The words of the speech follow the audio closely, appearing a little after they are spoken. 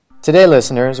Today,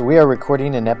 listeners, we are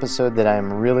recording an episode that I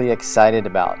am really excited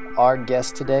about. Our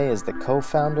guest today is the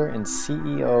co-founder and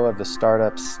CEO of the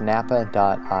startup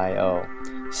Snappa.io.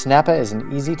 Snappa is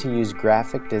an easy-to-use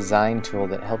graphic design tool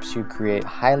that helps you create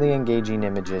highly engaging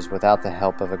images without the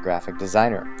help of a graphic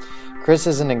designer. Chris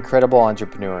is an incredible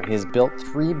entrepreneur. He has built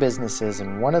 3 businesses,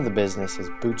 and one of the businesses is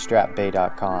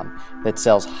BootstrapBay.com that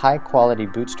sells high-quality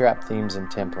bootstrap themes and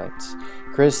templates.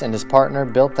 Chris and his partner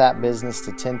built that business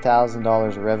to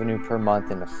 $10,000 revenue per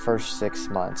month in the first 6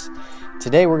 months.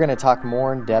 Today we're going to talk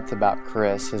more in depth about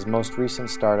Chris, his most recent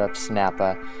startup,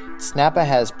 Snappa. Snappa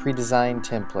has pre-designed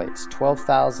templates,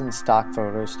 12,000 stock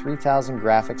photos, 3,000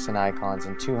 graphics and icons,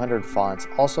 and 200 fonts,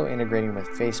 also integrating with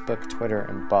Facebook, Twitter,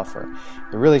 and Buffer.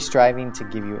 They're really striving to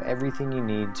give you everything you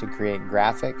need to create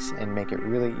graphics and make it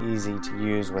really easy to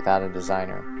use without a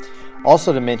designer.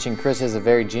 Also to mention, Chris is a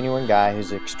very genuine guy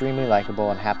who's extremely likable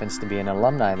and happens to be an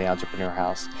alumni of the Entrepreneur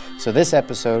House. So this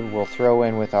episode we'll throw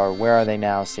in with our Where Are They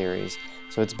Now series.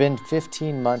 So it's been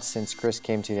 15 months since Chris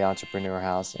came to the Entrepreneur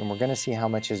House, and we're going to see how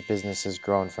much his business has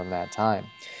grown from that time.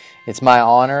 It's my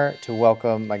honor to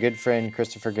welcome my good friend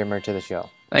Christopher Gimmer to the show.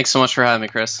 Thanks so much for having me,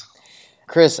 Chris.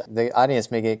 Chris, the audience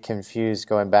may get confused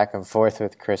going back and forth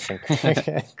with Chris and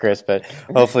Chris, but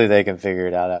hopefully they can figure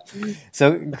it out.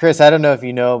 So, Chris, I don't know if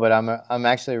you know, but I'm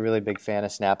actually a really big fan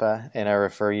of Snappa, and I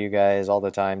refer you guys all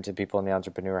the time to people in the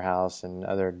Entrepreneur House and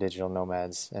other digital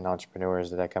nomads and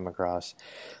entrepreneurs that I come across,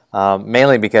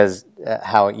 mainly because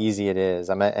how easy it is.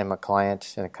 I'm a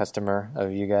client and a customer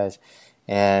of you guys.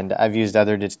 And I've used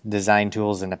other design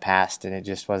tools in the past, and it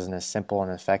just wasn't as simple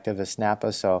and effective as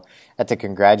Snappa. So I have to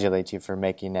congratulate you for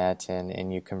making that,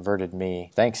 and you converted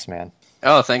me. Thanks, man.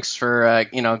 Oh, thanks for,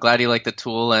 glad you like the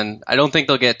tool. And I don't think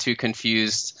they'll get too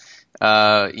confused,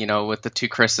 with the two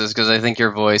Chris's, because I think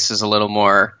your voice is a little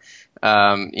more,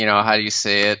 how do you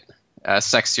say it?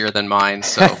 Sexier than mine,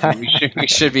 so we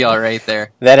should be all right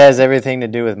there. That has everything to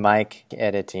do with mic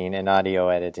editing and audio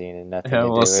editing, and nothing to do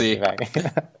we'll with see.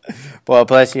 Well,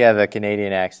 plus you have a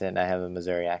Canadian accent, and I have a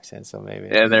Missouri accent, so maybe.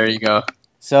 Yeah, there you go.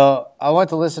 So I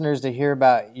want the listeners to hear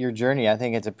about your journey. I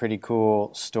think it's a pretty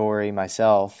cool story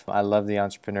myself. I love the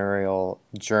entrepreneurial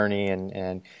journey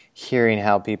and hearing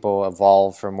how people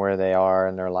evolve from where they are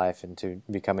in their life into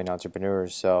becoming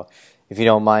entrepreneurs. So if you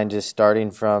don't mind just starting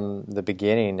from the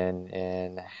beginning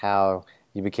and how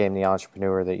you became the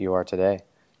entrepreneur that you are today.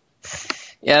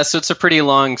 Yeah, so it's a pretty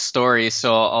long story,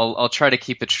 so I'll try to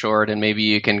keep it short, and maybe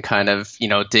you can kind of,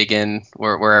 dig in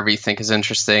wherever you think is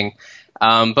interesting.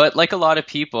 But like a lot of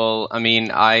people,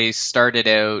 I started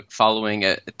out following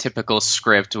a typical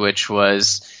script, which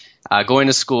was going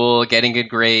to school, getting good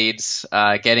grades,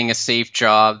 getting a safe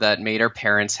job that made our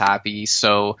parents happy.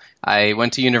 So I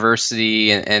went to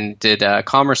university and did a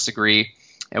commerce degree.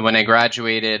 And when I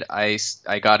graduated, I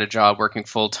got a job working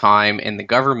full time in the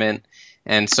government.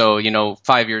 And so,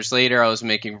 5 years later, I was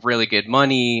making really good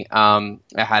money. I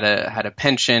had a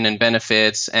pension and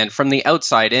benefits, and from the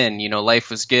outside in, life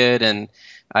was good, and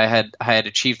I had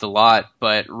achieved a lot.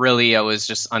 But really, I was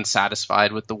just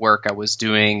unsatisfied with the work I was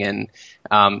doing, and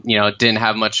didn't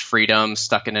have much freedom,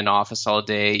 stuck in an office all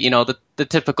day. The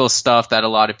typical stuff that a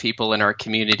lot of people in our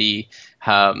community,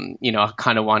 kind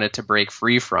of wanted to break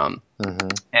free from. Mm-hmm.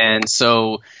 And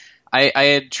so I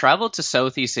had traveled to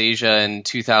Southeast Asia in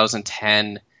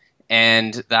 2010,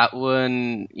 and that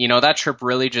one, that trip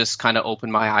really just kind of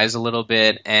opened my eyes a little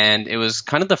bit. And it was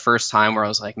kind of the first time where I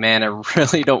was like, man, I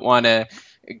really don't want to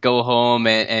go home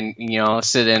and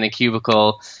sit in a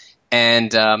cubicle.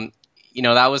 And,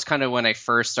 that was kind of when I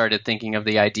first started thinking of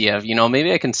the idea of,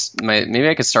 maybe I can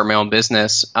start my own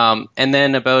business. And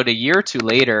then about a year or two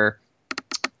later,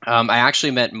 I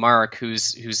actually met Mark,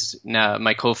 who's now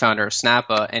my co-founder of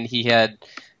Snappa, and he had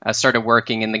started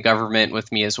working in the government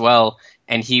with me as well,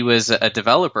 and he was a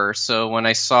developer. So when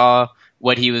I saw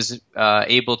what he was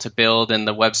able to build and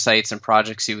the websites and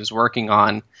projects he was working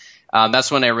on, that's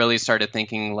when I really started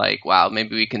thinking like, wow,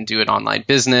 maybe we can do an online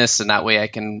business, and that way I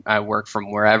can work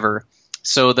from wherever.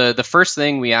 So the first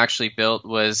thing we actually built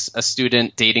was a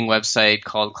student dating website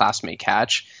called Classmate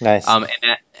Catch. Nice.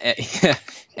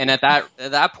 And at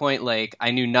that point, like,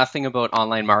 I knew nothing about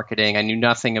online marketing. I knew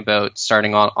nothing about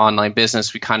starting online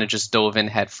business. We kind of just dove in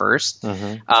head first.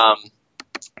 Mm-hmm.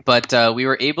 But we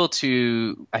were able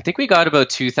to, I think we got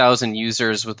about 2,000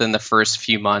 users within the first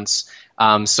few months.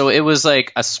 So it was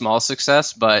like a small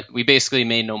success, but we basically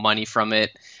made no money from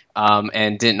it.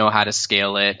 And didn't know how to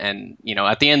scale it. And,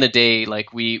 at the end of the day,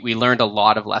 like we learned a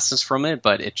lot of lessons from it,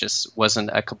 but it just wasn't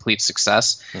a complete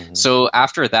success. Mm-hmm. So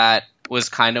after that was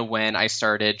kind of when I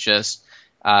started just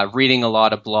reading a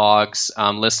lot of blogs,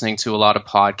 listening to a lot of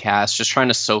podcasts, just trying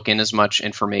to soak in as much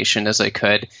information as I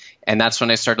could. And that's when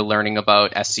I started learning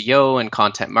about SEO and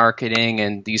content marketing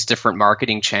and these different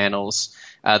marketing channels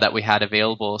that we had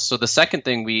available. So the second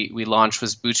thing we launched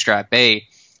was Bootstrap Bay.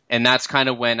 And that's kind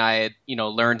of when I had,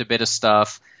 learned a bit of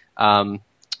stuff.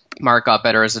 Mark got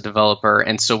better as a developer.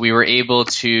 And so we were able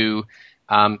to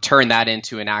turn that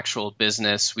into an actual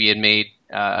business. We had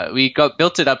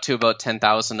built it up to about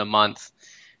 10,000 a month.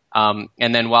 And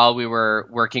then while we were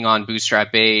working on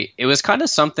Bootstrap Bay, it was kind of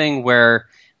something where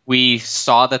we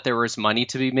saw that there was money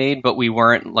to be made, but we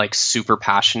weren't like super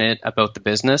passionate about the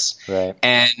business. Right.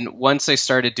 And once I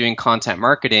started doing content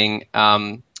marketing,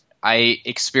 I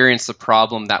experienced the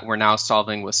problem that we're now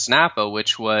solving with Snappa,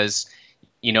 which was,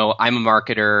 I'm a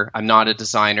marketer, I'm not a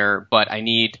designer, but I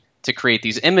need to create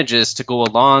these images to go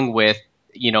along with,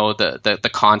 the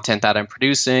content that I'm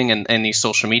producing and these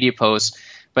social media posts.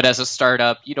 But as a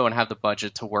startup, you don't have the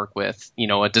budget to work with,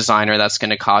 a designer that's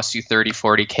going to cost you 30,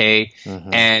 40K.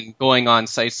 Mm-hmm. And going on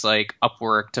sites like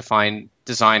Upwork to find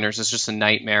designers is just a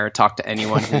nightmare. Talk to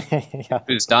anyone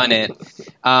who's done it.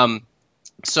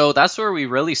 So that's where we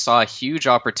really saw a huge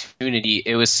opportunity.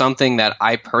 It was something that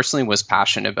I personally was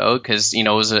passionate about because, it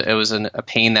was a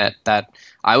pain that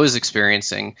I was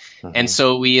experiencing. Mm-hmm. And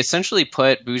so we essentially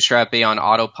put Bootstrap Bay on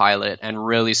autopilot and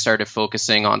really started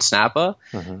focusing on Snappa.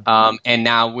 Mm-hmm. And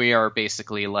now we are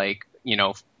basically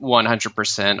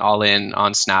 100% all in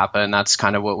on Snappa. And that's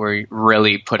kind of what we're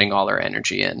really putting all our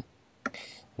energy in.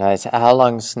 Nice. How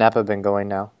long has Snappa been going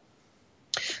now?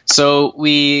 So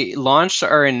we launched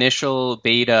our initial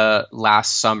beta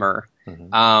last summer.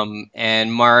 Mm-hmm.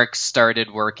 And Mark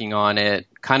started working on it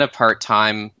kind of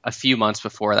part-time a few months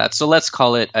before that. So let's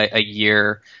call it a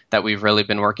year that we've really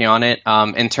been working on it.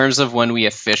 In terms of when we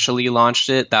officially launched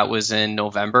it, that was in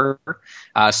November.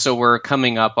 So we're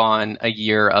coming up on a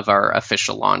year of our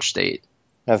official launch date.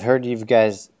 I've heard you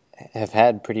guys have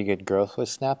had pretty good growth with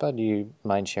Snappa. Do you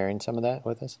mind sharing some of that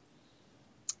with us?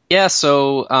 Yeah,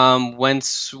 so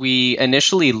once we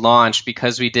initially launched,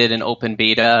 because we did an open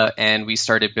beta and we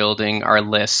started building our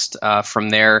list from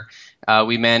there,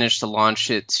 we managed to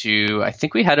launch it to, I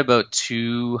think we had about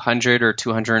 200 or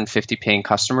 250 paying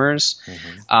customers.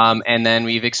 Mm-hmm. And then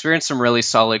we've experienced some really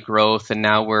solid growth, and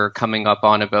now we're coming up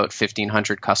on about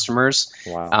 1,500 customers.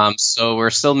 Wow. So we're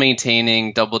still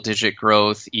maintaining double-digit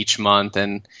growth each month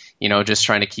and, just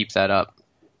trying to keep that up.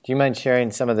 Do you mind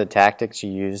sharing some of the tactics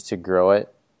you used to grow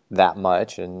it that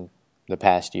much in the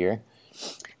past year?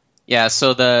 Yeah,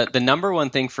 so the number one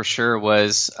thing for sure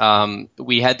was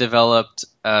we had developed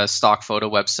a stock photo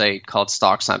website called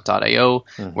StockSnap.io,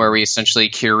 mm-hmm. where we essentially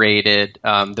curated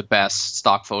the best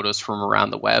stock photos from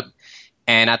around the web.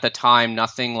 And at the time,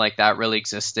 nothing like that really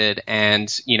existed. And,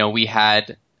 we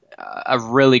had a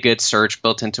really good search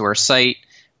built into our site.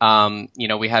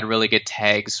 We had really good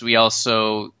tags. We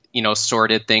also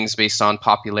sorted things based on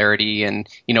popularity and,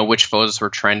 which photos were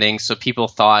trending. So people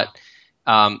thought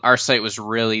our site was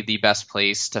really the best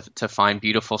place to find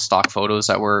beautiful stock photos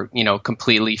that were,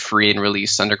 completely free and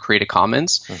released under Creative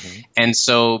Commons. Mm-hmm. And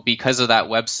so because of that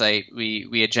website,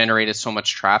 we had generated so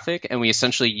much traffic, and we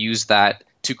essentially used that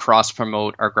to cross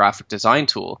promote our graphic design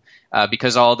tool,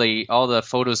 because all the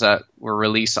photos that were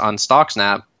released on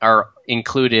StockSnap are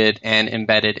included and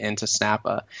embedded into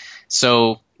Snappa.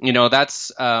 So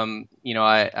that's,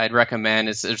 I'd recommend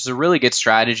it's a really good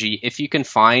strategy. If you can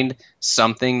find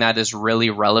something that is really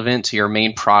relevant to your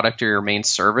main product or your main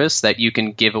service that you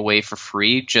can give away for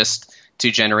free just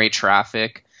to generate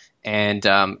traffic and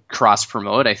cross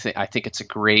promote, I think it's a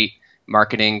great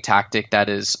marketing tactic that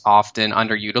is often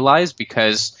underutilized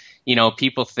because,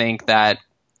 people think that,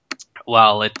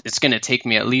 well, it's going to take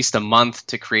me at least a month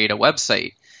to create a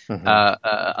website. Mm-hmm.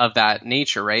 Of that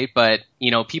nature, right? But,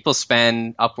 people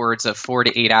spend upwards of 4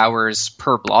 to 8 hours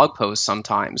per blog post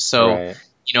sometimes. So, right.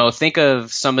 Think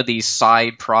of some of these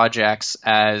side projects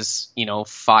as,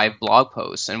 5 blog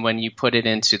posts. And when you put it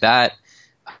into that,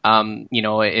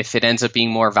 if it ends up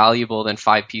being more valuable than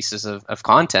 5 pieces of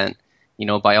content,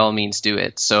 by all means do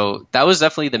it. So that was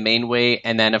definitely the main way.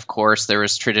 And then, of course, there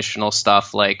was traditional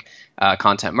stuff like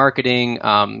content marketing,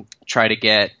 try to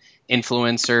get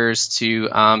influencers to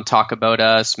talk about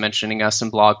us, mentioning us in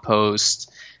blog posts,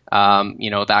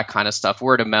 that kind of stuff.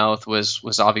 Word of mouth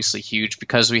was obviously huge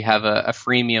because we have a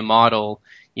freemium model.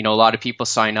 A lot of people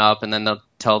sign up and then they'll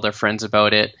tell their friends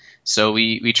about it. So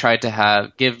we tried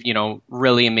to give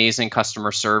really amazing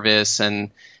customer service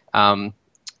and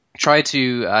try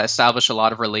to establish a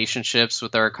lot of relationships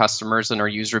with our customers and our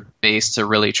user base to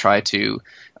really try to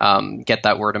get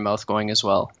that word of mouth going as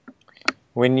well.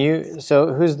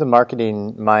 So who's the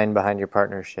marketing mind behind your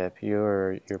partnership? You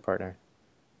or your partner?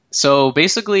 So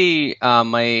basically,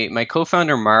 my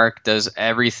co-founder Mark does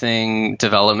everything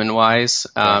development wise.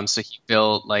 Okay. So he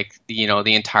built like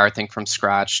the entire thing from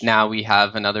scratch. Now we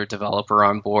have another developer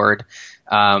on board,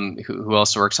 who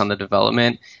also works on the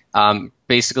development.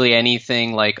 Basically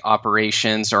anything like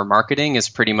operations or marketing is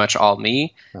pretty much all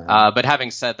me. But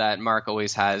having said that, Mark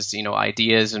always has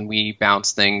ideas, and we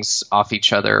bounce things off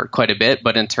each other quite a bit.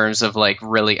 But in terms of like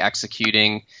really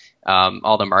executing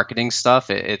all the marketing stuff,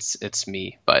 it's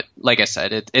me. But like I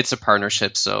said, it's a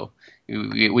partnership, so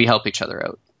we help each other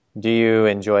out. Do you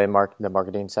enjoy the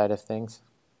marketing side of things?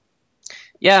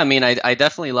 Yeah, I mean, I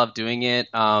definitely love doing it.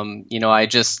 I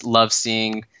just love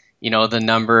seeing the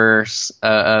numbers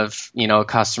of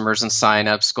customers and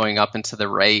signups going up and to the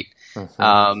right.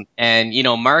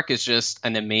 And Mark is just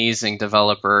an amazing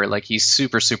developer. Like, he's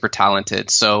super super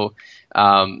talented. So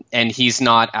and he's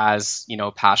not as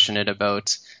passionate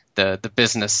about the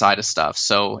business side of stuff.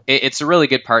 So it's a really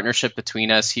good partnership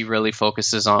between us. He really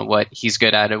focuses on what he's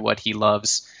good at and what he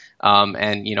loves.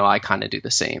 And I kind of do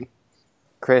the same.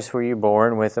 Chris, were you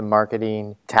born with a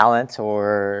marketing talent,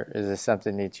 or is this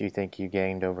something that you think you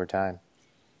gained over time?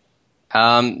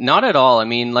 Not at all. I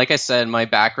mean, like I said, my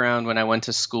background when I went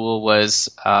to school was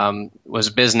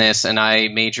business, and I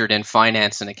majored in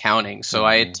finance and accounting. So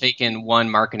I had taken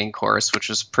one marketing course, which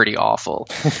was pretty awful.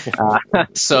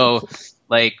 So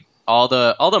like all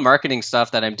the marketing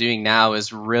stuff that I'm doing now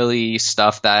is really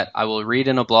stuff that I will read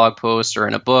in a blog post or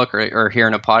in a book or hear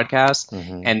in a podcast,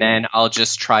 and then I'll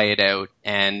just try it out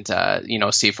and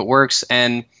see if it works.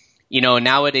 And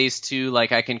nowadays too,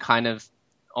 like, I can kind of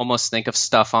almost think of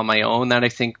stuff on my own that I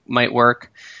think might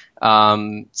work.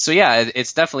 So yeah,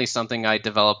 it's definitely something I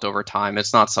developed over time.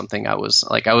 It's not something I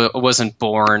wasn't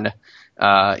born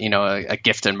a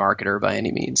gifted marketer by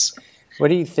any means. What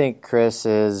do you think, Chris,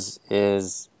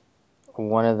 is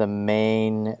one of the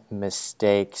main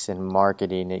mistakes in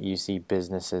marketing that you see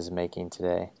businesses making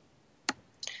today?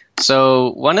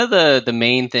 So one of the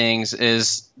main things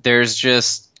is there's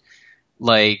just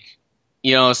like,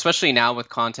 especially now with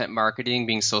content marketing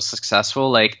being so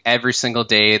successful, like every single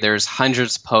day there's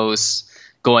hundreds of posts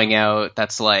going out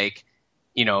that's like,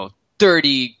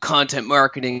 30 content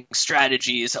marketing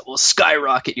strategies that will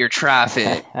skyrocket your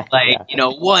traffic, like,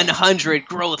 100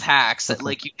 growth hacks that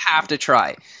like you have to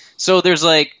try. So there's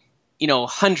like,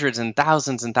 hundreds and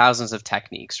thousands of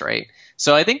techniques, right?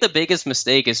 So I think the biggest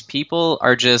mistake is people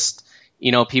are just,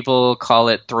 people call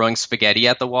it throwing spaghetti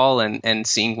at the wall and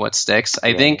seeing what sticks.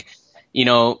 I think,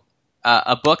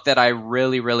 a book that I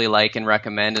really, really like and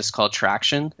recommend is called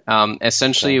Traction.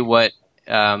 Essentially what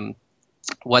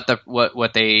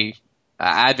they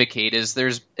advocate is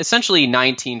there's essentially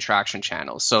 19 traction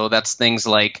channels. So that's things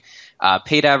like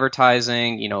paid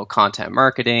advertising, content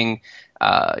marketing,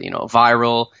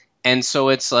 viral. And so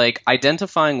it's like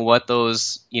identifying what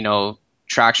those,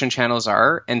 traction channels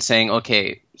are and saying,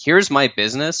 okay, here's my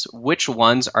business, which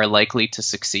ones are likely to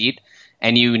succeed?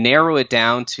 And you narrow it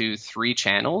down to 3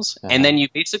 channels, and then you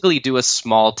basically do a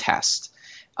small test.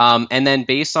 And then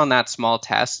based on that small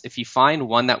test, if you find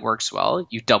one that works well,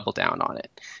 you double down on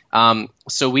it.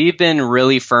 So we've been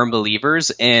really firm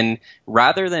believers in,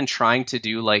 rather than trying to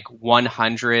do like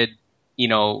 100,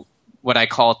 what I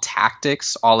call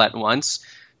tactics all at once,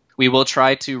 we will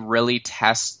try to really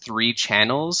test 3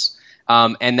 channels.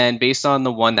 And then based on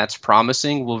the one that's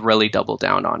promising, we'll really double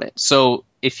down on it. So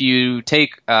if you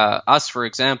take us, for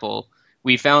example,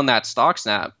 we found that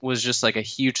StockSnap was just like a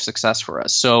huge success for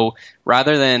us. So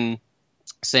rather than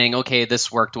saying, okay,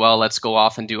 this worked well, let's go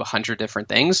off and do 100 different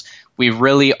things, we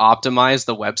really optimized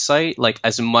the website like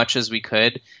as much as we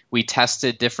could. We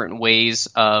tested different ways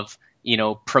of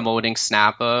promoting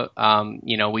Snappa.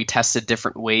 We tested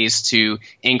different ways to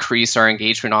increase our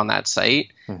engagement on that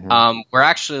site. We're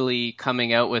actually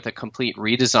coming out with a complete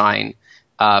redesign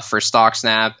for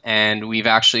StockSnap, and we've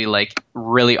actually like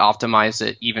really optimized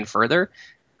it even further.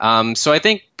 So I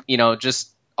think,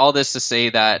 just all this to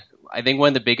say that I think one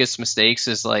of the biggest mistakes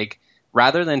is like,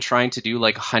 rather than trying to do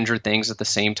like 100 things at the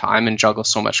same time and juggle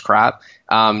so much crap,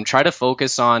 try to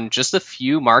focus on just a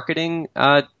few marketing,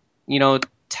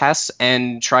 tests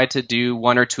and try to do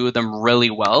 1 or 2 of them really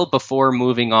well before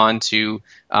moving on to,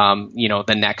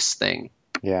 the next thing.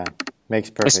 Yeah, makes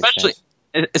perfect sense.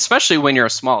 Especially when you're a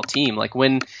small team, like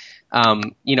when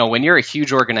you're a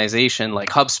huge organization like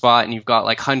HubSpot and you've got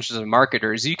like hundreds of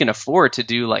marketers, you can afford to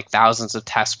do like thousands of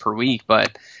tests per week.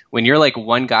 But when you're like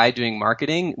one guy doing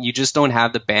marketing, you just don't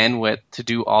have the bandwidth to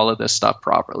do all of this stuff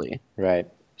properly. Right.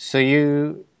 So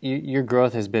your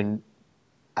growth has been,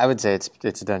 I would say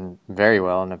it's done very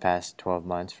well in the past 12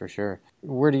 months for sure.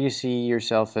 Where do you see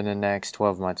yourself in the next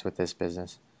 12 months with this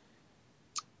business?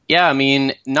 Yeah, I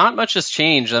mean, not much has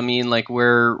changed. I mean, like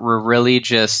we're really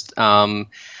just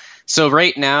so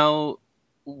right now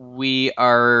we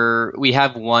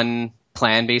have one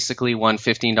plan, basically one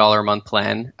 $15 a month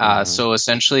plan. So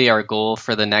essentially our goal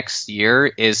for the next year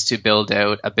is to build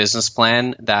out a business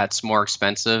plan that's more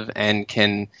expensive and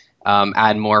can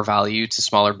add more value to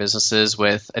smaller businesses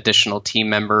with additional team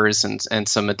members and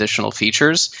some additional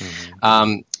features.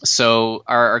 So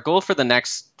our goal for the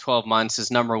next 12 months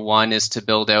is, number one, is to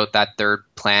build out that third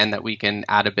plan that we can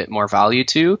add a bit more value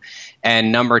to.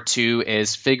 And number two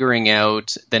is figuring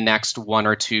out the next one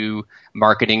or two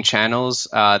marketing channels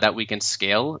that we can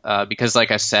scale. Because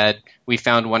like I said, we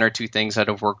found one or two things that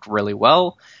have worked really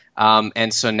well.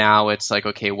 And so now it's like,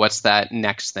 okay, what's that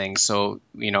next thing? So,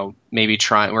 maybe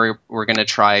we're going to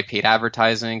try paid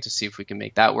advertising to see if we can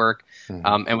make that work.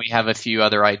 And we have a few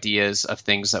other ideas of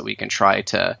things that we can try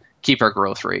to keep our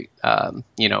growth rate,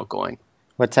 going.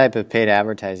 What type of paid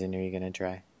advertising are you going to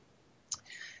try?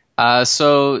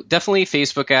 So definitely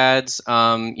Facebook ads.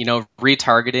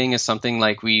 Retargeting is something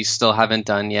like we still haven't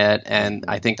done yet, and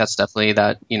I think that's definitely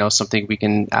something we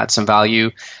can add some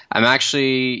value. I'm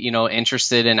actually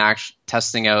interested in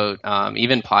testing out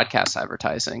even podcast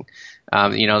advertising.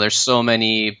 There's so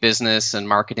many business and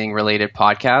marketing related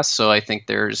podcasts, so I think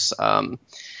there's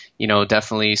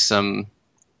definitely some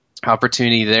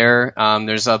opportunity there.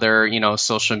 There's other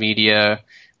social media.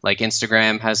 Like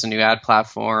Instagram has a new ad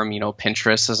platform,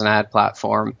 Pinterest has an ad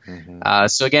platform.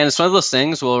 So again, it's one of those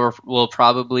things we'll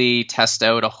probably test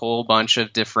out a whole bunch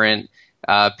of different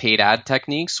paid ad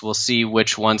techniques. We'll see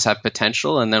which ones have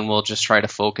potential, and then we'll just try to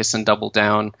focus and double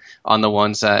down on the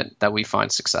ones that we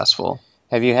find successful.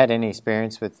 Have you had any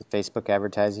experience with Facebook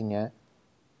advertising yet?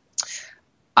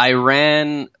 I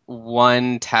ran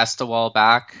one test a while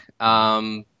back,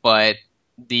 but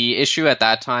the issue at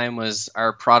that time was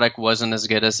our product wasn't as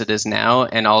good as it is now,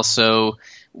 and also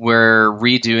we're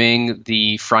redoing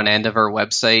the front end of our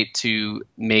website to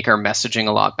make our messaging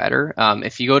a lot better.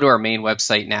 If you go to our main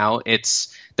website now, the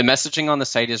messaging on the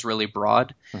site is really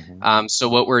broad. So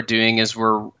what we're doing is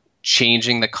we're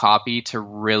changing the copy to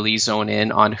really zone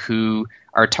in on who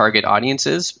our target audience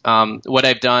is. What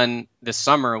I've done this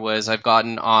summer was I've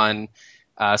gotten on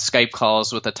Skype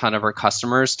calls with a ton of our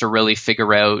customers to really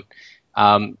figure out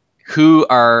who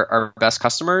are our best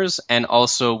customers, and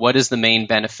also what is the main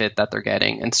benefit that they're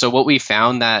getting. And so what we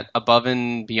found that above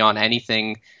and beyond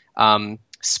anything,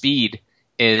 speed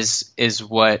is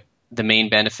what the main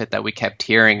benefit that we kept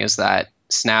hearing is that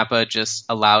Snappa just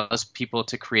allows people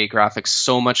to create graphics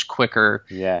so much quicker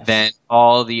than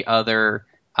all the other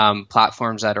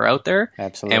platforms that are out there.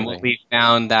 Absolutely. And what we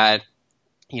found that,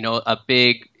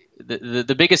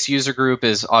 the biggest user group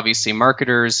is obviously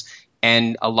marketers,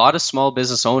 and a lot of small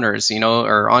business owners,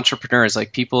 or entrepreneurs,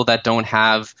 like people that don't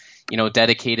have,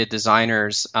 dedicated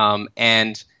designers,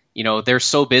 and they're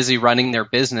so busy running their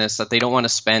business that they don't want to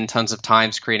spend tons of time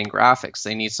creating graphics.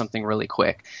 They need something really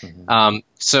quick.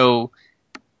 So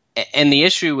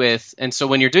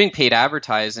when you're doing paid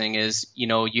advertising is,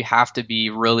 you have to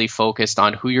be really focused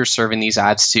on who you're serving these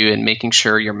ads to and making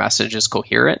sure your message is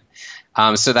coherent.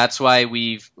 So that's why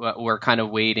we've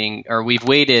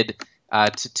waited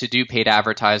to do paid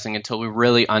advertising until we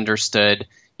really understood,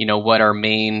 what our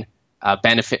main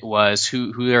benefit was,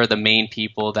 who are the main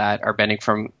people that are benefiting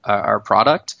from our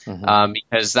product,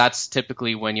 because that's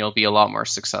typically when you'll be a lot more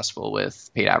successful with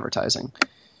paid advertising.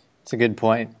 That's a good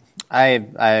point.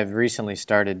 I've recently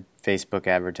started Facebook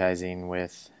advertising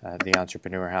with the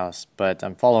Entrepreneur House, but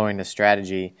I'm following a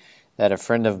strategy that a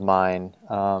friend of mine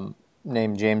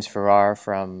named James Farrar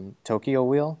from Tokyo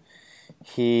Wheel,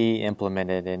 he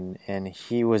implemented, and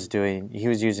he was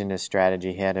using this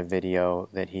strategy. He had a video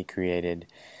that he created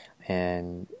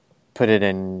and put it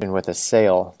in with a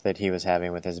sale that he was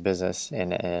having with his business,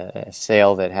 and a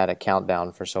sale that had a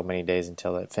countdown for so many days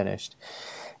until it finished.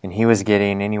 And he was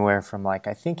getting anywhere from, I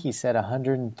think he said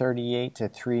 138 to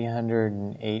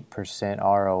 308%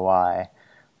 ROI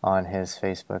on his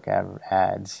Facebook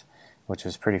ads, which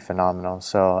was pretty phenomenal.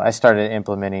 So I started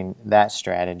implementing that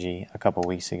strategy a couple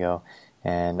weeks ago,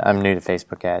 and I'm new to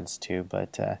Facebook ads too,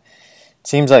 but it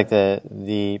seems like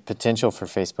the potential for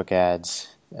Facebook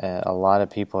ads, a lot of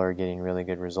people are getting really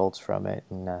good results from it,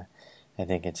 and I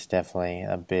think it's definitely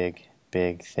a big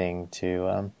thing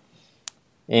to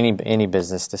any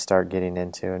business to start getting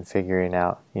into and figuring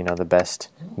out, the best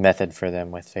method for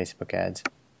them with Facebook ads.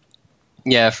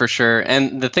 Yeah, for sure.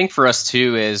 And the thing for us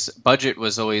too is budget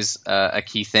was always a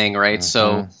key thing, right?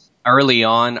 So early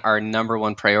on, our number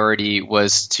one priority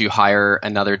was to hire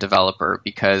another developer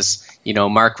because,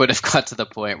 Mark would have got to the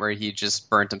point where he just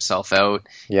burnt himself out.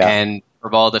 Yeah. And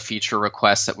for all the feature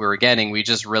requests that we were getting, we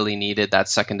just really needed that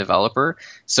second developer.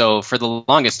 So for the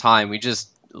longest time, we just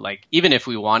even if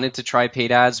we wanted to try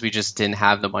paid ads, we just didn't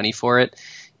have the money for it.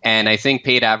 And I think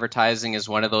paid advertising is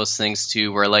one of those things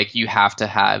too, where you have to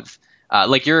have,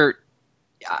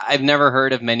 I've never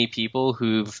heard of many people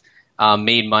who've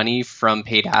made money from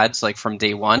paid ads from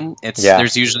day one.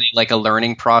 There's usually a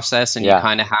learning process, and you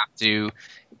kind of have to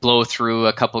blow through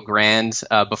a couple grand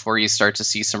before you start to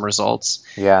see some results.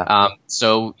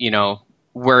 So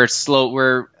we're slow.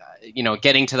 We're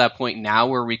getting to that point now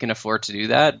where we can afford to do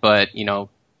that. But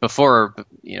before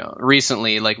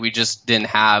recently, we just didn't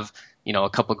have a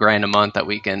couple grand a month that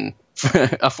we can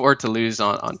afford to lose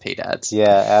on paid ads.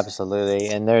 Yeah, absolutely.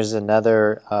 And there's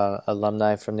another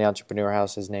alumni from the Entrepreneur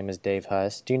House. His name is Dave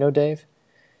Huss. Do you know Dave?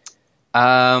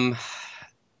 I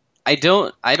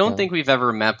don't think we've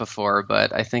ever met before,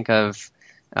 but I think I've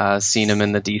seen him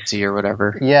in the DC or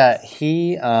whatever. Yeah,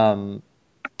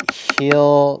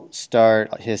 he'll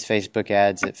start his Facebook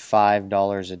ads at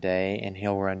 $5 a day, and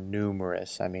he'll run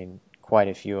numerous. I mean, quite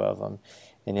a few of them.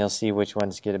 And he'll see which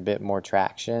ones get a bit more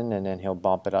traction, and then he'll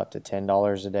bump it up to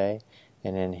 $10 a day,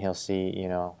 and then he'll see,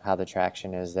 how the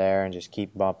traction is there, and just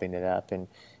keep bumping it up, and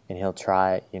he'll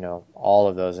try, all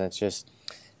of those. And it's just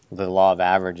the law of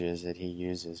averages that he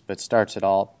uses, but starts it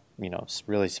all,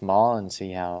 really small, and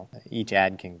see how each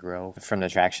ad can grow from the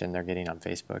traction they're getting on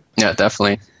Facebook. Yeah,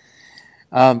 definitely.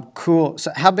 Cool.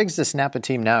 So how big's the Snappa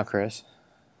team now, Chris?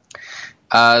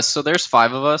 So there's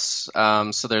 5 of us.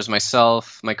 So there's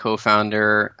myself, my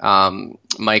co-founder,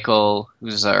 Michael,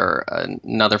 who's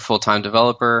another full-time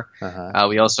developer.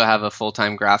 We also have a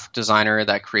full-time graphic designer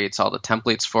that creates all the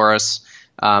templates for us.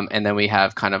 And then we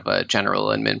have kind of a general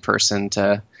admin person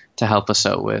to help us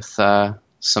out with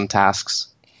some tasks.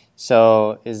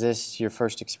 So is this your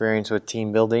first experience with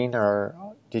team building, or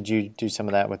did you do some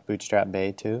of that with Bootstrap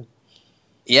Bay too?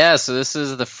 Yeah, so this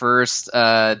is the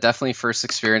definitely first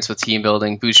experience with team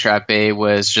building. Bootstrap Bay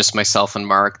was just myself and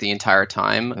Mark the entire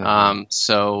time.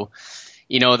 So,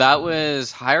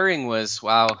 hiring was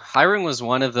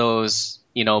one of those,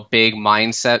 big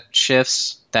mindset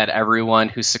shifts that everyone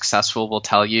who's successful will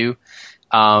tell you.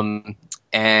 And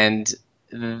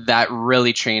that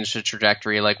really changed the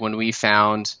trajectory. When we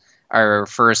found our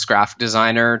first graphic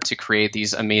designer to create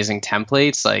these amazing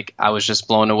templates, I was just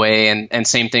blown away. And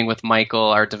same thing with Michael,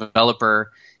 our developer.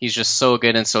 He's just so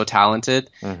good and so talented.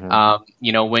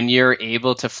 When you're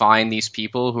able to find these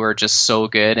people who are just so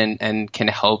good and can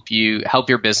help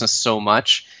your business so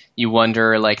much, you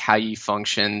wonder how you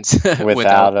functioned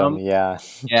without them.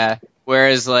 Yeah.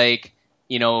 Whereas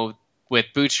with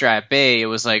Bootstrap Bay, it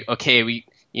was okay, we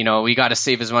got to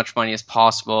save as much money as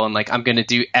possible. And I'm going to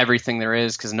do everything there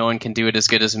is because no one can do it as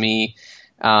good as me.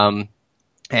 And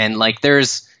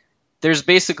there's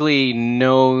basically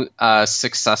no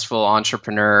successful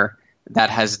entrepreneur that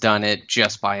has done it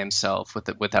just by himself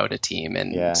without a team.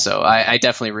 And so I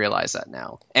definitely realize that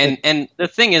now. And the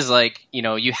thing is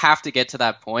you have to get to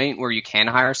that point where you can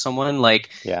hire someone.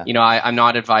 I'm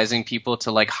not advising people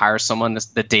to hire someone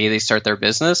the day they start their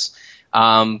business.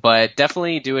 But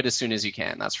definitely do it as soon as you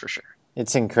can. That's for sure.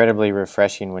 It's incredibly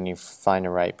refreshing when you find the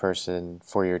right person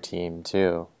for your team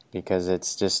too, because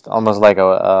it's just almost like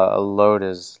a load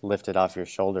is lifted off your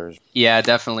shoulders. Yeah,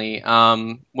 definitely.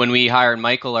 When we hired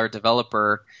Michael, our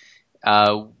developer,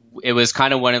 it was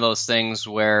kind of one of those things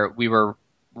where we were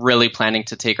really planning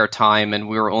to take our time, and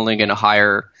we were only going to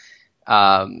hire,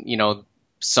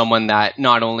 someone that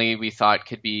not only we thought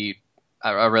could be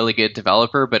a really good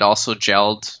developer, but also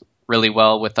gelled really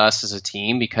well with us as a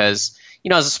team, because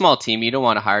as a small team you don't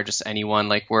want to hire just anyone.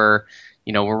 We're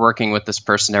working with this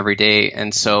person every day,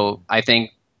 and so I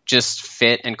think just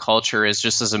fit and culture is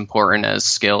just as important as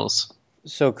skills.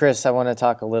 So Chris, I want to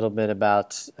talk a little bit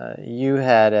about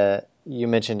you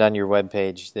mentioned on your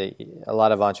webpage that a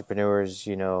lot of entrepreneurs,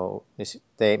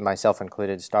 they, myself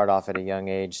included, start off at a young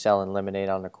age selling lemonade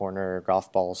on the corner or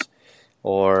golf balls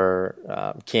or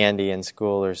candy in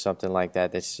school or something like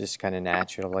that. That's just kind of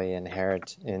naturally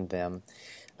inherent in them.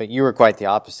 But you were quite the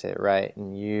opposite, right?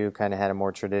 And you kind of had a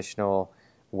more traditional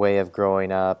way of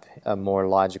growing up, a more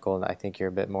logical, and I think you're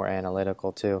a bit more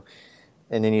analytical too.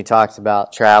 And then you talked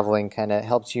about traveling kind of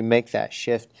helps you make that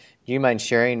shift. Do you mind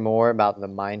sharing more about the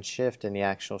mind shift and the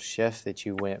actual shift that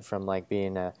you went from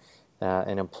being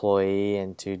an employee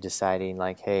into deciding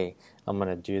hey, I'm going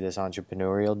to do this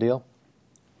entrepreneurial deal?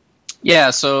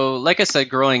 Yeah, so like I said,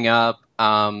 growing up,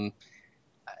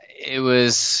 it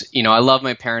was, I love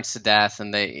my parents to death,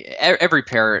 and every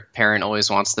parent always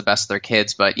wants the best of their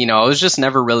kids, but I was just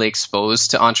never really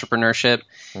exposed to entrepreneurship.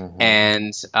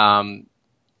 And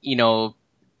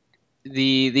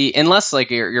the unless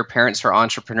like your parents are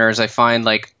entrepreneurs, I find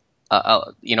like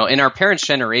in our parents'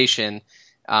 generation,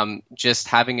 just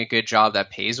having a good job that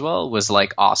pays well was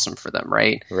like awesome for them,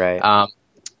 right? Right.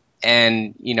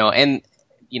 And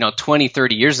 20,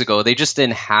 30 years ago, they just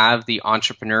didn't have the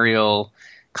entrepreneurial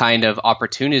kind of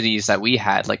opportunities that we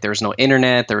had. Like there was no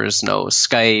internet, there was no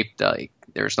Skype, like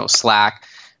there was no Slack.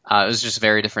 It was just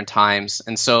very different times.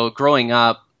 And so growing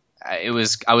up, I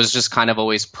was just kind of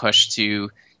always pushed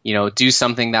to, do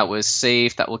something that was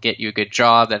safe, that will get you a good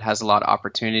job, that has a lot of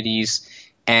opportunities.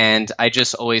 And I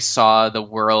just always saw the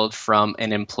world from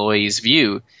an employee's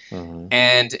view.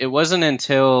 And it wasn't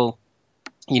until,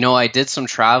 I did some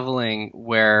traveling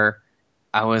where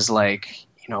I was like,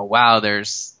 wow,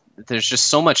 there's just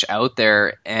so much out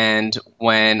there. And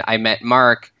when I met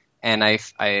Mark and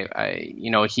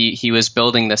he was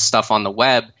building this stuff on the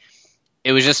web,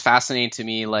 it was just fascinating to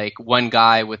me. Like one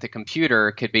guy with a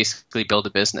computer could basically build a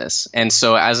business. And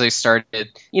so as I started,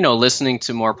 listening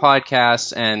to more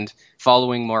podcasts and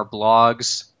following more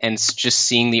blogs and just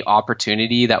seeing the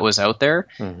opportunity that was out there,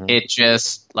 it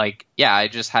just I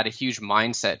just had a huge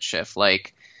mindset shift.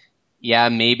 Like, yeah,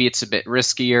 maybe it's a bit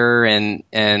riskier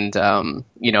and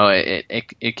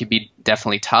it could be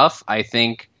definitely tough. I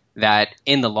think that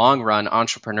in the long run,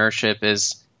 entrepreneurship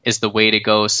is the way to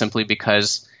go, simply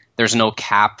because there's no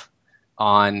cap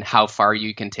on how far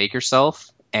you can take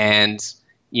yourself. And,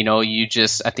 you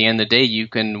just, at the end of the day, you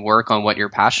can work on what you're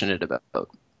passionate about.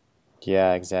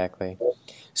 Yeah, exactly.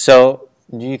 So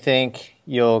do you think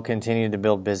you'll continue to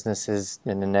build businesses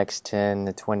in the next 10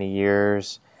 to 20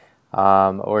 years?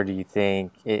 Or do you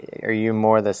think, are you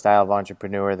more the style of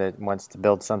entrepreneur that wants to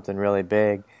build something really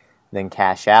big, then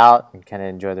cash out and kind of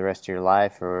enjoy the rest of your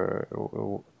life?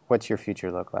 Or what's your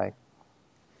future look like?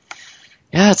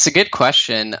 Yeah, it's a good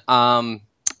question.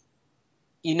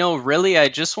 Really, I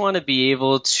just want to be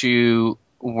able to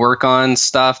work on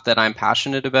stuff that I'm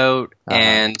passionate about,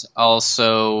 and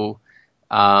also,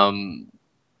 if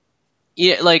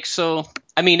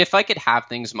I could have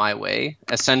things my way,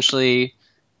 essentially,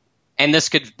 and this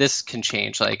can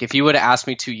change. Like if you would have asked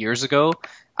me 2 years ago,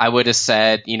 I would have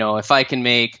said, if I can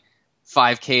make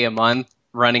 $5,000 a month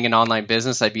running an online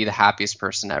business, I'd be the happiest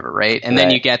person ever, right? And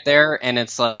then you get there and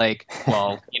it's like,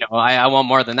 well, I want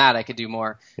more than that. I could do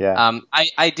more. Yeah.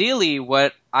 Ideally,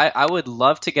 what I would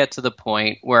love to get to the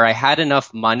point where I had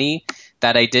enough money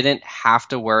that I didn't have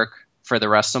to work for the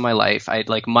rest of my life.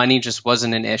 Money just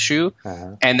wasn't an issue,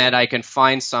 and that I can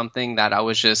find something that I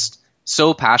was just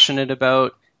so passionate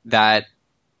about that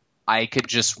I could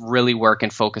just really work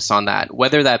and focus on that,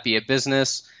 whether that be a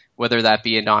business, whether that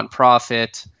be a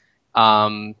nonprofit,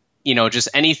 just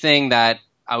anything that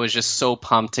I was just so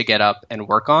pumped to get up and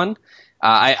work on.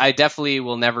 I definitely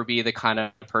will never be the kind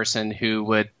of person who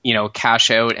would,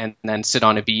 cash out and then sit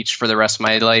on a beach for the rest of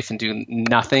my life and do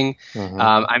nothing.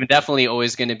 I'm definitely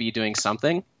always going to be doing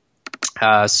something.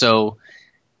 So,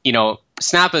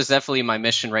 Snappa is definitely my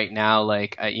mission right now.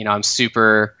 Like, I'm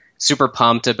super, super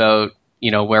pumped about,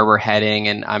 where we're heading,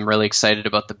 and I'm really excited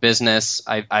about the business.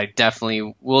 I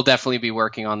will definitely be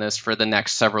working on this for the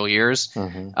next several years.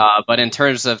 But in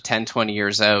terms of 10, 20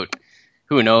 years out,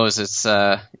 who knows? It's,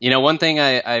 one thing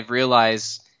I've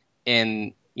realized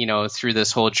in, through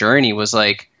this whole journey was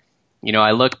like,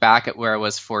 I look back at where I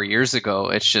was 4 years ago.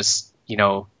 It's just,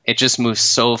 it just moves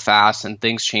so fast and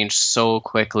things change so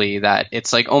quickly that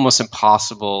it's like almost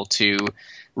impossible to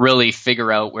really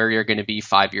figure out where you're going to be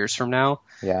 5 years from now.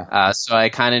 Yeah. So I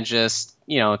kind of just,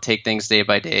 take things day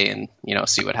by day and,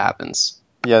 see what happens.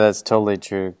 Yeah, that's totally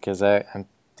true. Because I'm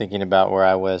thinking about where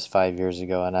I was 5 years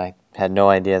ago, and I had no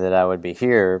idea that I would be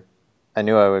here. I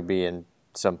knew I would be in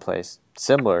some place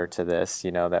similar to this.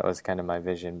 That was kind of my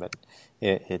vision, but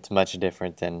it's much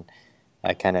different than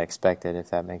I kind of expected, if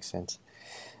that makes sense.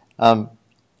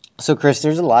 So, Chris,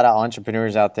 there's a lot of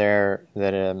entrepreneurs out there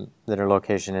that are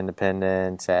location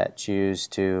independent, that choose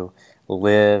to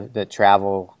that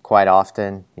travel quite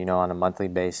often, on a monthly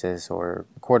basis or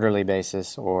quarterly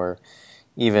basis, or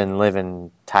even live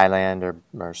in Thailand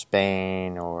or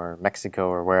Spain or Mexico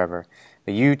or wherever.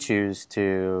 But you choose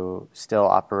to still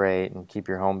operate and keep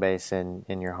your home base in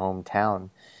your hometown.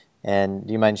 And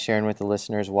do you mind sharing with the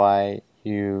listeners why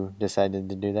you decided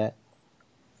to do that?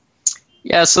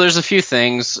 Yeah, so there's a few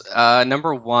things.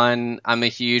 Number one, I'm a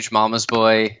huge mama's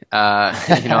boy.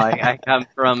 I come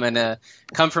from an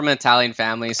Italian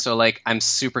family, so like I'm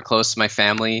super close to my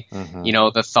family.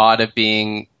 The thought of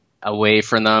being, away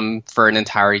from them for an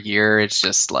entire year, it's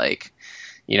just like,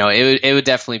 it would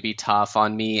definitely be tough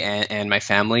on me and my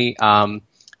family.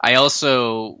 I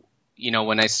also,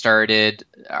 when I started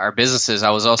our businesses,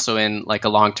 I was also in like a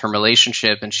long-term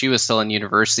relationship, and she was still in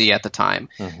university at the time.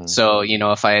 Mm-hmm. So,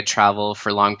 if I had traveled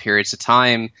for long periods of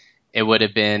time, it would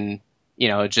have been,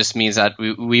 it just means that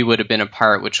we would have been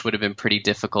apart, which would have been pretty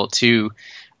difficult too.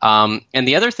 And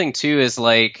the other thing too is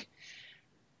like,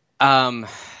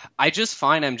 I just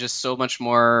find I'm just so much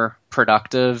more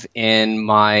productive in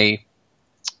my,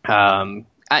 in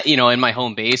my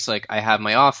home base. Like I have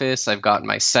my office, I've got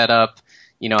my setup,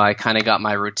 I kind of got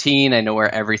my routine. I know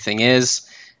where everything is.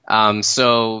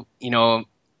 So,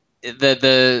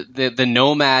 the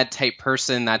nomad type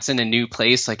person that's in a new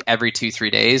place like every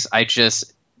 2-3 days, I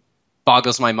just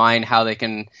boggles my mind how they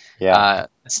can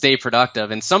stay productive.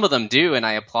 And some of them do, and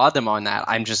I applaud them on that.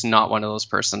 I'm just not one of those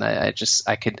person. I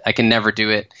can never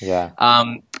do it. Yeah.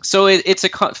 So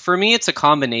for me, it's a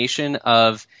combination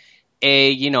of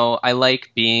I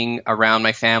like being around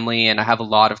my family, and I have a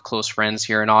lot of close friends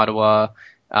here in Ottawa,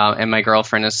 and my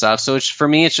girlfriend and stuff. So for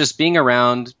me, it's just being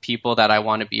around people that I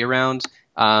want to be around.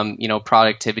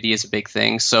 Productivity is a big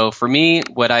thing. So for me,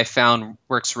 what I found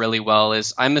works really well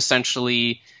is I'm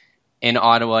essentially in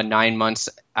Ottawa 9 months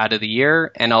out of the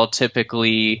year, and I'll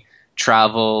typically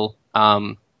travel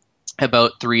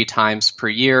about 3 times per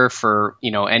year for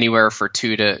anywhere for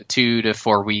 2 to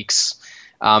 4 weeks.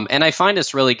 And I find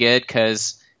it's really good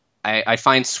because I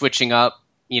find switching up,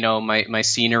 my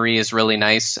scenery is really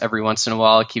nice every once in a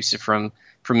while. It keeps it from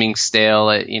being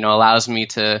stale. It allows me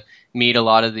to meet a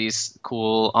lot of these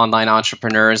cool online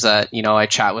entrepreneurs that I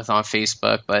chat with on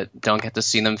Facebook, but don't get to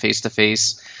see them face to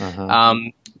face.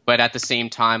 But at the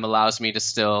same time allows me to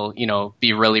still,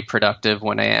 be really productive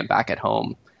when I am back at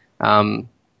home.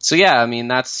 So yeah, I mean,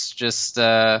 that's just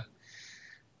kind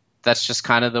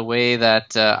of the way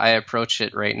that I approach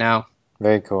it right now.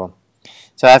 Very cool.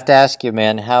 So I have to ask you,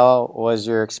 man, how was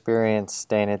your experience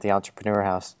staying at the Entrepreneur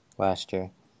House last year?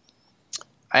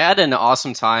 I had an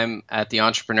awesome time at the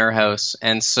Entrepreneur House.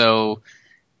 And so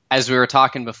as we were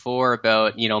talking before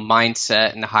about,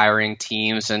 mindset and hiring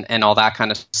teams and all that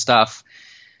kind of stuff,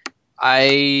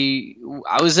 I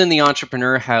was in the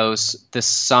Entrepreneur House this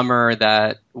summer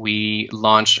that we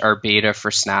launched our beta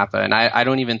for Snappa, and I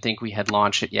don't even think we had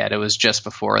launched it yet. It was just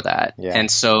before that. Yeah.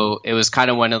 And so it was kind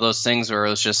of one of those things where it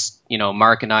was just,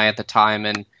 Mark and I at the time,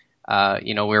 and,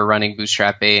 we were running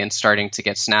Bootstrap Bay and starting to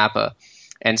get Snappa.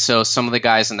 And so some of the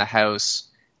guys in the house,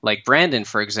 like Brandon,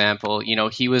 for example,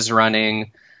 he was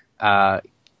running, well,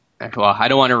 I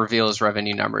don't want to reveal his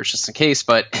revenue numbers just in case,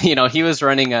 but he was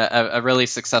running a really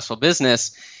successful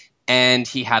business, and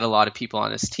he had a lot of people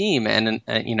on his team. And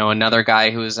another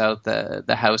guy who was out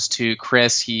the house too,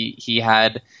 Chris, he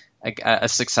had a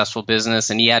successful business,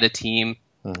 and he had a team.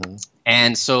 Mm-hmm.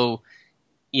 And so,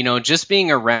 just being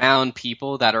around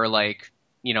people that are like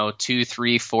 2,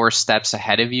 3, 4 steps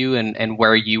ahead of you and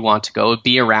where you want to go,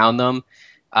 be around them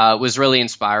was really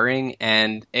inspiring,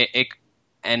 and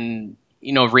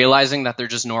realizing that they're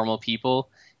just normal people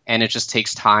and it just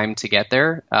takes time to get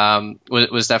there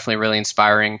was definitely really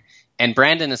inspiring. And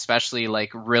Brandon especially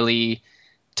really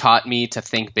taught me to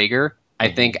think bigger.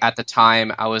 I think at the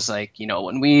time I was like,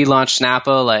 when we launched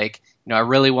Snappa, I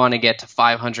really want to get to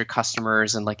 500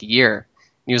 customers in a year. And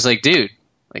he was like, dude,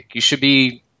 you should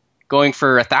be going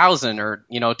for 1,000 or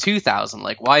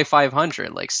 2,000. Why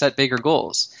 500? Set bigger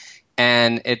goals.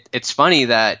 And it's funny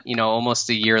that, almost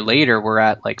a year later, we're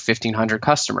at 1,500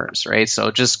 customers, right? So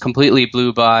it just completely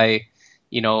blew by,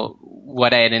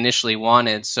 what I had initially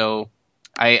wanted. So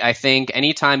I think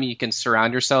anytime you can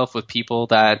surround yourself with people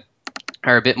that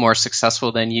are a bit more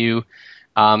successful than you,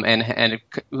 and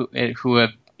who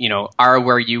have, are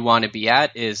where you want to be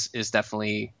at is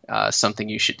definitely something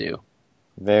you should do.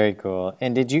 Very cool.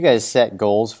 And did you guys set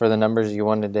goals for the numbers you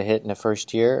wanted to hit in the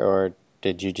first year, or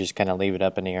did you just kind of leave it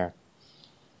up in the air?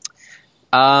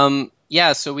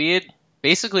 Yeah, so we had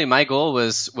basically my goal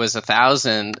was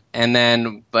 1,000, and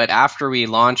then but after we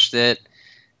launched it,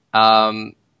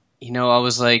 I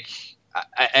was like,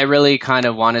 I really kind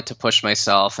of wanted to push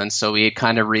myself, and so we had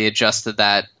kind of readjusted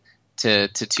that to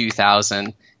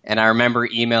 2,000. And I remember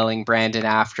emailing Brandon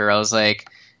after. I was like,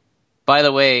 by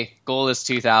the way, goal is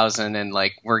 2,000, and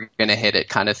we're gonna hit it,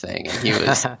 kind of thing. And he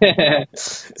was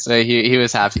so he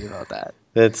was happy about that.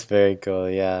 That's very cool.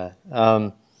 Yeah.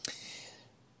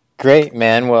 Great,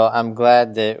 man. Well, I'm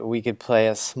glad that we could play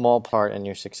a small part in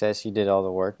your success. You did all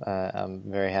the work. I'm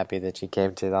very happy that you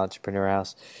came to the Entrepreneur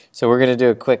House. So we're going to do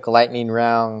a quick lightning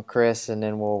round, Chris, and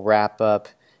then we'll wrap up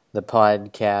the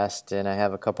podcast. And I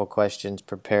have a couple questions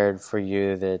prepared for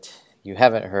you that you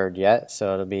haven't heard yet,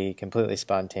 so it'll be completely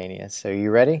spontaneous. So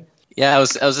you ready? Yeah, I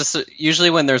was just usually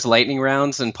when there's lightning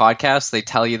rounds in podcasts, they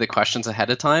tell you the questions ahead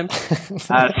of time.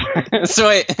 So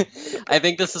I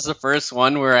think this is the first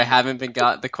one where I haven't been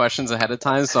got the questions ahead of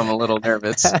time, so I'm a little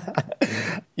nervous.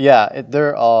 Yeah,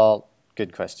 they're all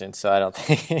good questions, so I don't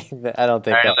think All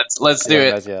right, let's do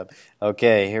it.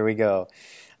 Okay, here we go.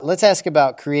 Let's ask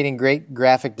about creating great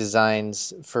graphic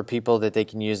designs for people that they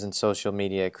can use in social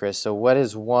media, Chris. So what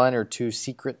is 1 or 2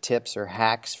 secret tips or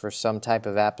hacks for some type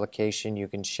of application you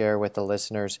can share with the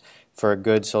listeners for a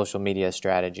good social media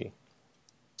strategy?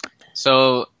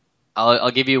 So I'll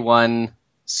give you one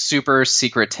super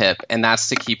secret tip, and that's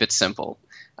to keep it simple.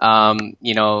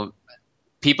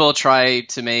 People try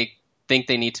to think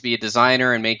they need to be a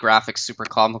designer and make graphics super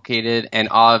complicated, and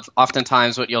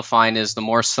oftentimes what you'll find is the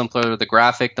more simpler the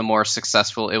graphic, the more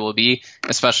successful it will be,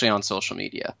 especially on social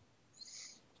media.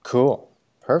 Cool.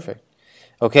 Perfect.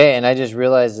 Okay, and I just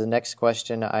realized the next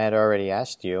question I had already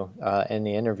asked you in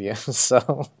the interview,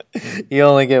 so you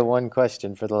only get one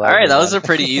question for the lightning round. All right, that was a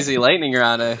pretty easy lightning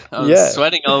round. I was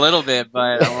sweating a little bit,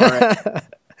 but I'm all right.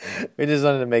 We just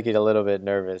wanted to make you a little bit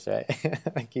nervous, right?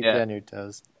 Keep you on your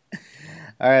toes.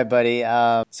 All right, buddy.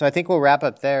 So I think we'll wrap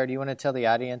up there. Do you want to tell the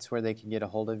audience where they can get a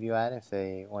hold of you at if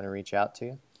they want to reach out to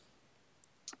you?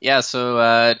 Yeah,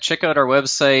 so check out our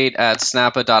website at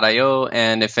snappa.io,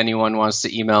 and if anyone wants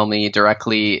to email me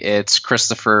directly, it's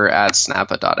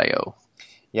christopher@snappa.io.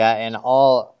 Yeah, and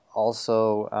I'll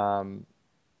also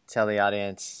tell the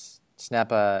audience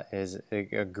Snappa is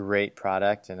a great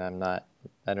product, and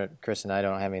Chris and I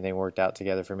don't have anything worked out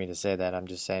together for me to say that. I'm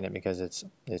just saying it because it's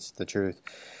the truth.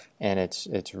 And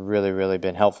it's really, really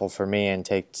been helpful for me and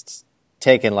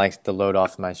taken like the load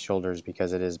off my shoulders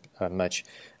because it is a much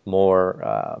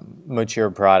more mature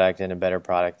product and a better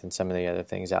product than some of the other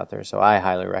things out there. So I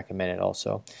highly recommend it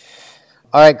also.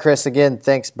 All right, Chris, again,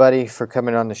 thanks, buddy, for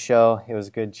coming on the show. It was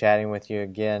good chatting with you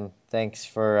again. Thanks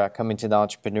for coming to the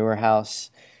Entrepreneur House,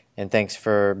 and thanks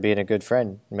for being a good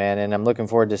friend, man. And I'm looking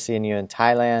forward to seeing you in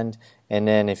Thailand. And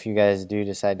then if you guys do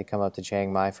decide to come up to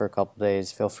Chiang Mai for a couple of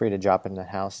days, feel free to drop in the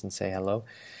house and say hello.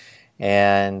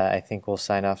 And I think we'll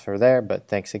sign off for there. But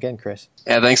thanks again, Chris.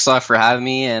 Yeah, thanks a lot for having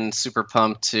me, and super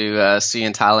pumped to see you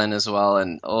in Thailand as well.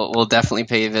 And we'll definitely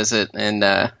pay a visit in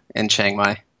Chiang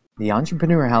Mai. The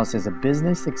Entrepreneur House is a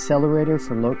business accelerator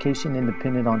for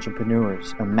location-independent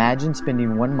entrepreneurs. Imagine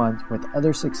spending 1 month with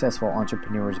other successful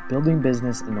entrepreneurs building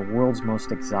business in the world's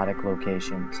most exotic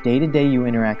locations. Day to day, you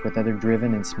interact with other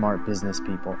driven and smart business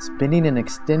people. Spending an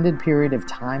extended period of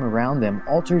time around them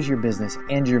alters your business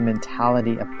and your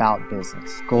mentality about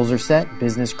business. Goals are set,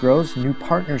 business grows, new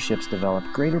partnerships develop,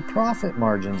 greater profit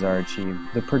margins are achieved,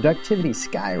 the productivity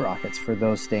skyrockets for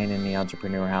those staying in the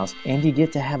Entrepreneur House, and you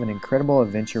get to have an incredible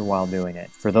adventure while doing it.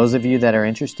 For those of you that are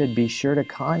interested, be sure to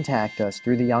contact us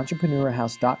through the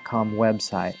entrepreneurhouse.com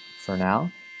website. For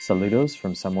now, saludos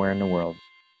from somewhere in the world.